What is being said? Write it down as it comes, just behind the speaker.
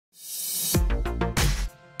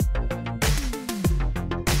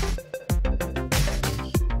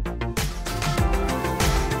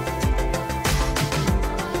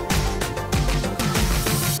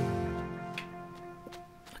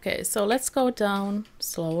Okay, so let's go down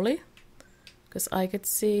slowly, because I could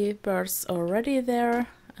see birds already there,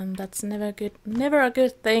 and that's never a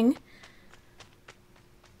good thing.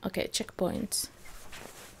 Okay, checkpoint.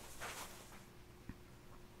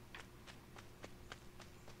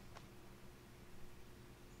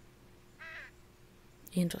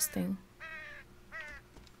 Interesting.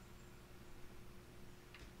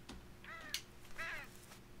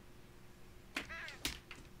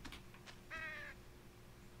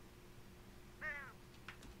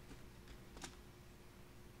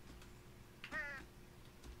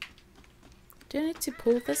 Do I need to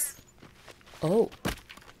pull this? Oh.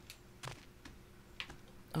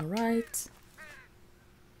 Alright.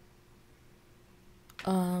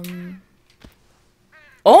 Oh!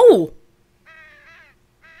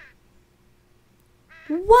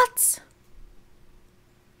 What?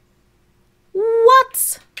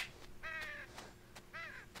 What?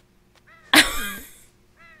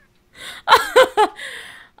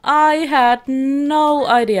 I had no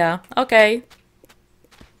idea. Okay.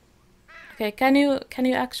 Okay, can you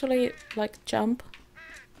actually like jump?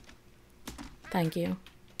 Thank you.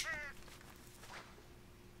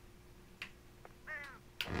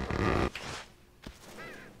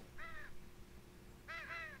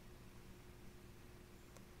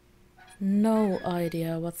 No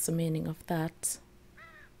idea what's the meaning of that.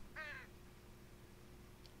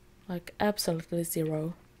 Like absolutely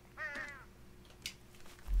zero.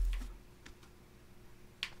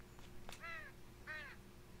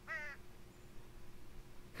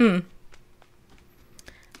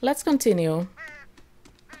 Let's continue.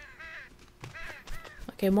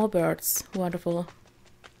 Okay, more birds. Wonderful.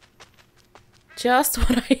 Just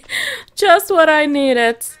what I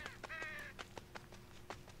needed.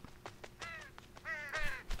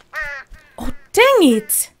 Oh, dang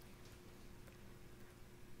it!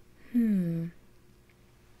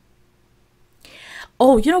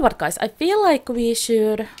 Oh, you know what, guys? I feel like we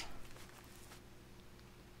should...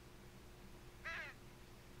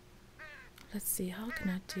 Let's see, how can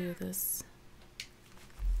I do this?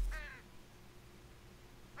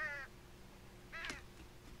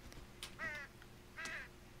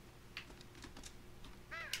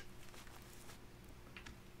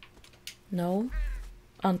 No?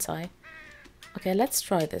 Untie. Okay, let's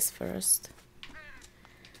try this first.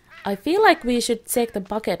 I feel like we should take the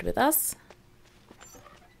bucket with us,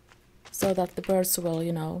 so that the birds will,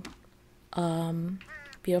 you know,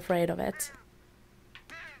 be afraid of it.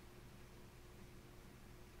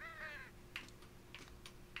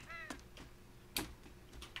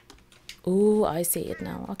 Ooh, I see it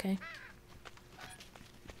now. Okay.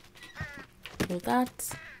 Pull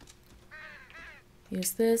that.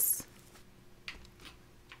 Use this.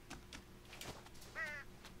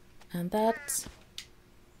 And that.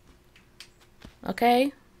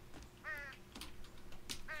 Okay.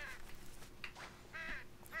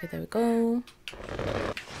 Okay, there we go.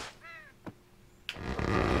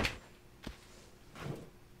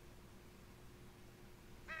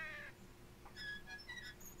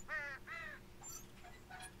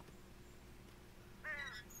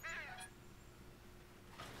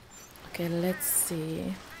 Okay, let's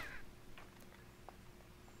see.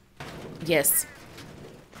 Yes.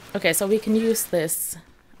 Okay, so we can use this,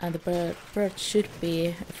 and the bird should be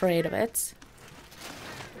afraid of it.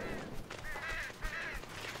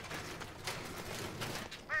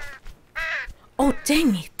 Oh,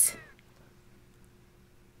 dang it!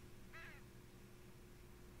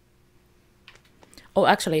 Oh,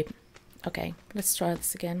 actually, okay, let's try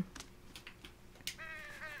this again.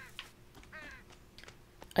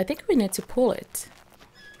 I think we need to pull it.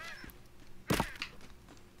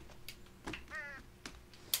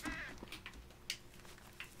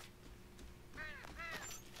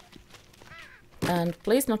 And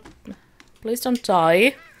please don't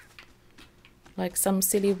die like some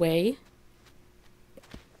silly way.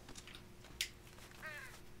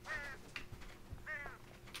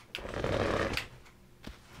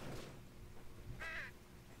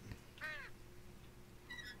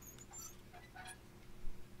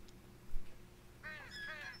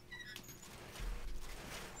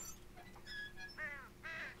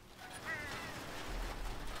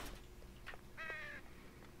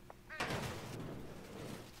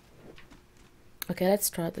 Okay, let's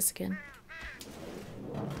try this again.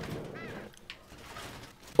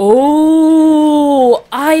 Oh,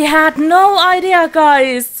 I had no idea,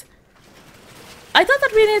 guys. I thought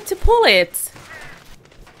that we needed to pull it.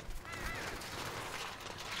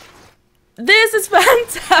 This is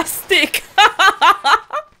fantastic.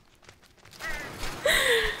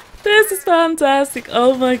 This is fantastic.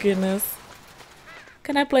 Oh my goodness.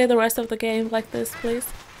 Can I play the rest of the game like this, please?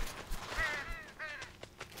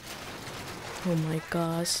 Oh my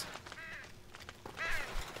gosh.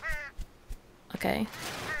 Okay.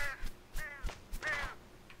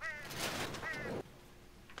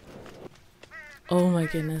 Oh my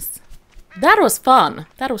goodness. That was fun.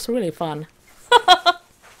 That was really fun.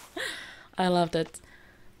 I loved it.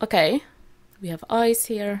 Okay. We have ice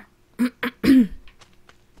here.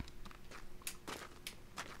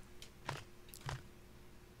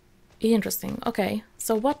 Interesting. Okay.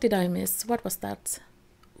 So what did I miss? What was that?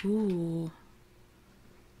 Ooh.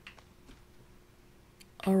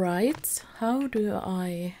 Alright. How do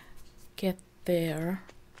I get there?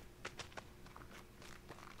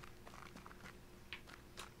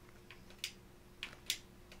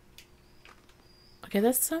 Okay,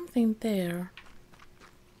 there's something there.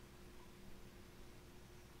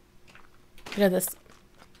 Yeah, this.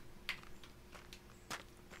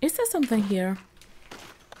 Is there something here?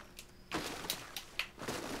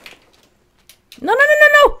 No, no, no, no,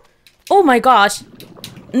 no! Oh my gosh!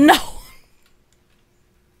 No!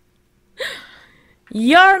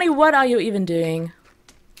 Yarny, what are you even doing?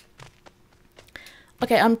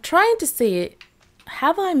 Okay, I'm trying to see.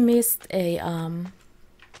 Have I missed a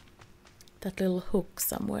that little hook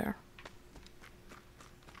somewhere?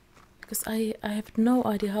 Because I have no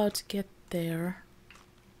idea how to get there.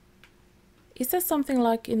 Is there something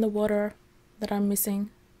like in the water that I'm missing?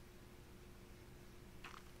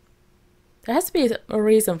 There has to be a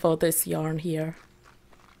reason for this yarn here.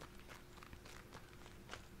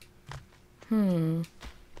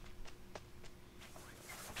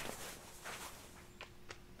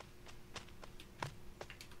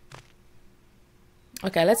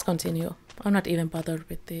 Okay, let's continue. I'm not even bothered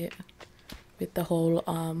with the whole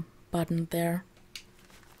button there.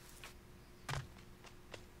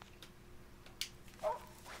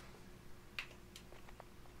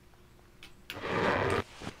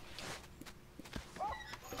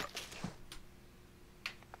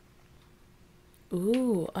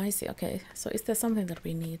 Ooh, I see. Okay, so is there something that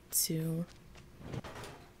we need to...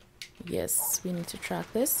 Yes, we need to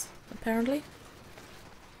track this, apparently.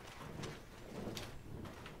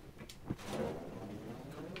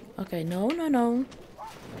 Okay, no, no, no.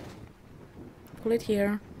 Pull it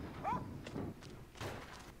here.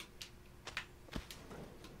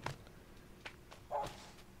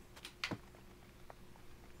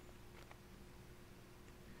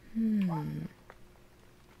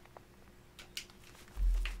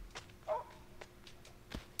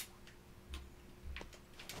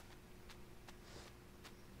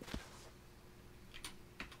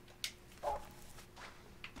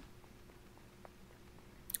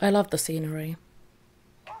 I love the scenery.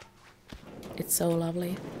 It's so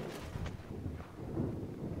lovely.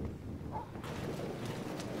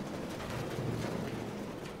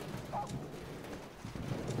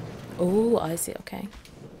 Oh, I see. Okay.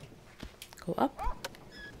 Go up.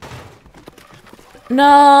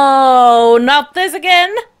 No, not this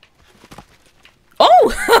again.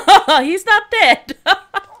 Oh, he's not dead.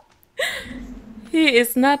 He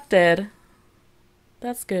is not dead.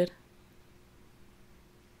 That's good.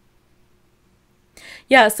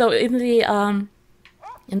 Yeah, so in the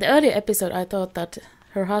earlier episode, I thought that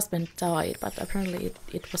her husband died, but apparently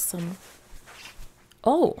it was some...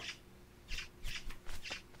 Oh!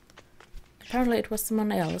 Apparently it was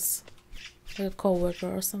someone else. Like a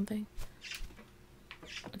co-worker or something.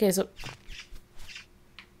 Okay, so...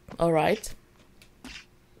 Alright.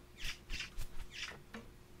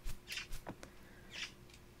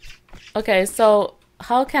 Okay, so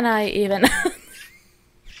how can I even...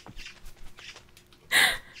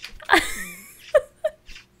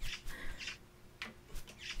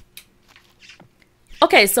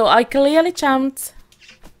 Okay, so I clearly jumped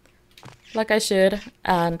like I should,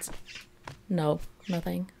 and no,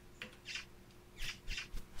 nothing.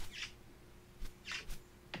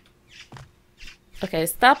 Okay,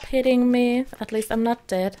 stop hitting me. At least I'm not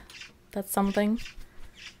dead. That's something.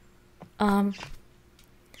 That's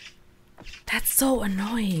so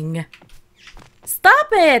annoying. Stop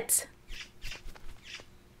it!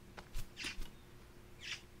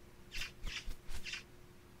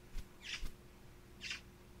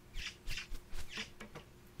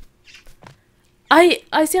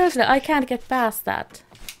 I seriously, I can't get past that.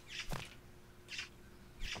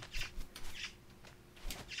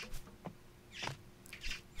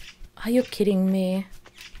 Are you kidding me?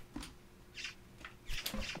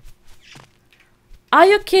 Are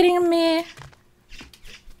you kidding me?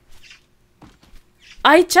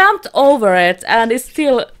 I jumped over it and it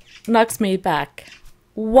still knocks me back.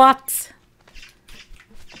 What?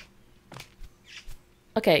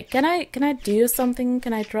 Okay, can I do something?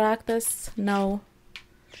 Can I drag this? No.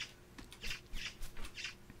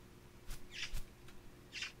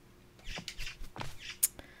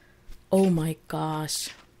 Oh my gosh.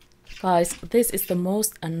 Guys, this is the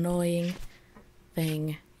most annoying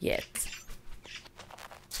thing yet.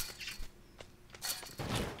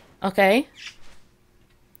 Okay.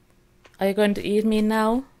 Are you going to eat me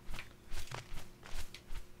now?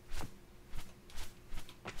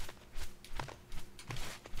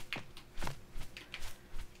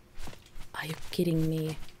 Are you kidding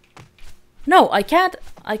me? No, I can't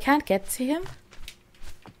get to him.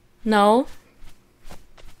 No.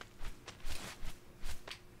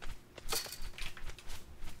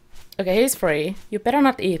 Okay, he's free. You better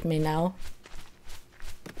not eat me now.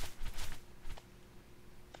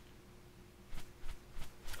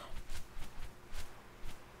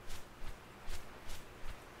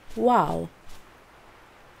 Wow.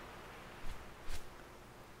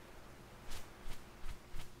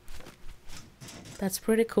 That's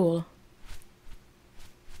pretty cool.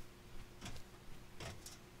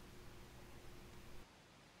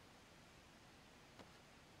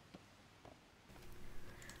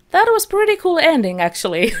 That was pretty cool ending,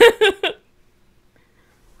 actually.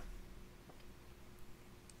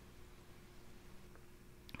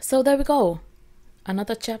 So there we go.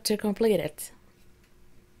 Another chapter completed.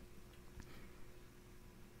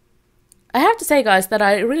 I have to say, guys, that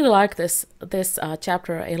I really like this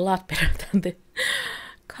chapter a lot better than the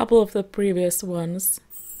couple of the previous ones.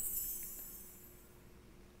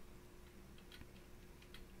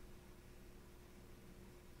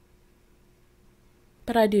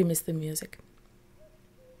 But I do miss the music.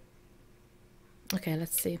 Okay,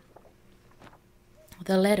 let's see.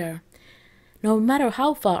 The letter. No matter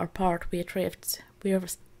how far apart we drift, we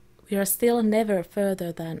are still never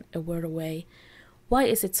further than a word away. Why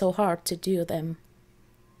is it so hard to do them?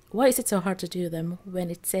 Why is it so hard to do them when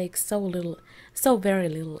it takes so very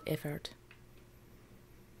little effort?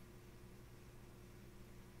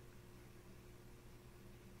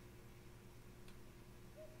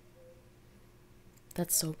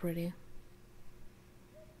 That's so pretty.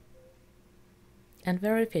 And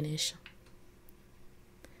very Finnish.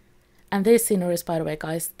 And these sceneries, by the way,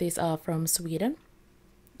 guys, these are from Sweden.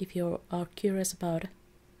 If you are curious about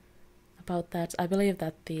that, I believe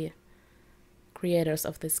that the creators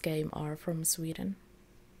of this game are from Sweden.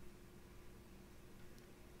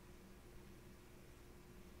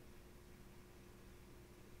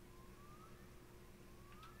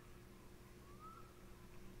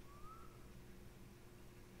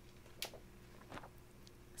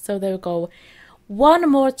 So there we go. One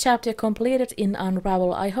more chapter completed in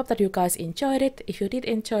Unravel. I hope that you guys enjoyed it. If you did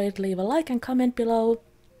enjoy it, leave a like and comment below.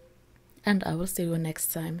 And I will see you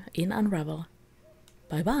next time in Unravel.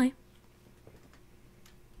 Bye bye.